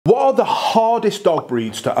are the hardest dog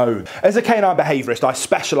breeds to own? As a canine behaviourist, I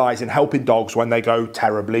specialise in helping dogs when they go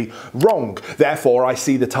terribly wrong. Therefore, I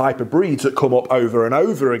see the type of breeds that come up over and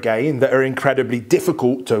over again that are incredibly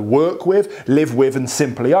difficult to work with, live with and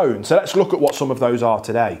simply own. So let's look at what some of those are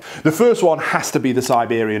today. The first one has to be the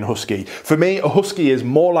Siberian Husky. For me, a Husky is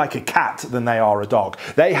more like a cat than they are a dog.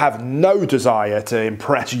 They have no desire to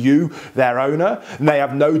impress you, their owner, and they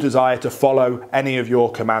have no desire to follow any of your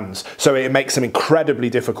commands. So it makes them incredibly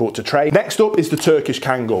difficult to train. Next up is the Turkish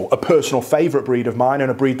Kangol, a personal favourite breed of mine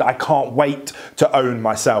and a breed that I can't wait to own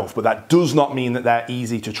myself, but that does not mean that they're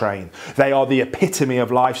easy to train. They are the epitome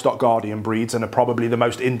of livestock guardian breeds and are probably the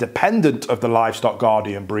most independent of the livestock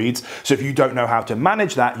guardian breeds. So if you don't know how to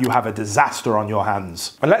manage that, you have a disaster on your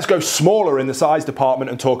hands. And let's go smaller in the size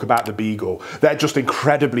department and talk about the Beagle. They're just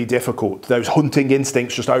incredibly difficult. Those hunting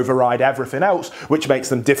instincts just override everything else, which makes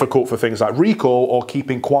them difficult for things like recall or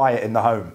keeping quiet in the home.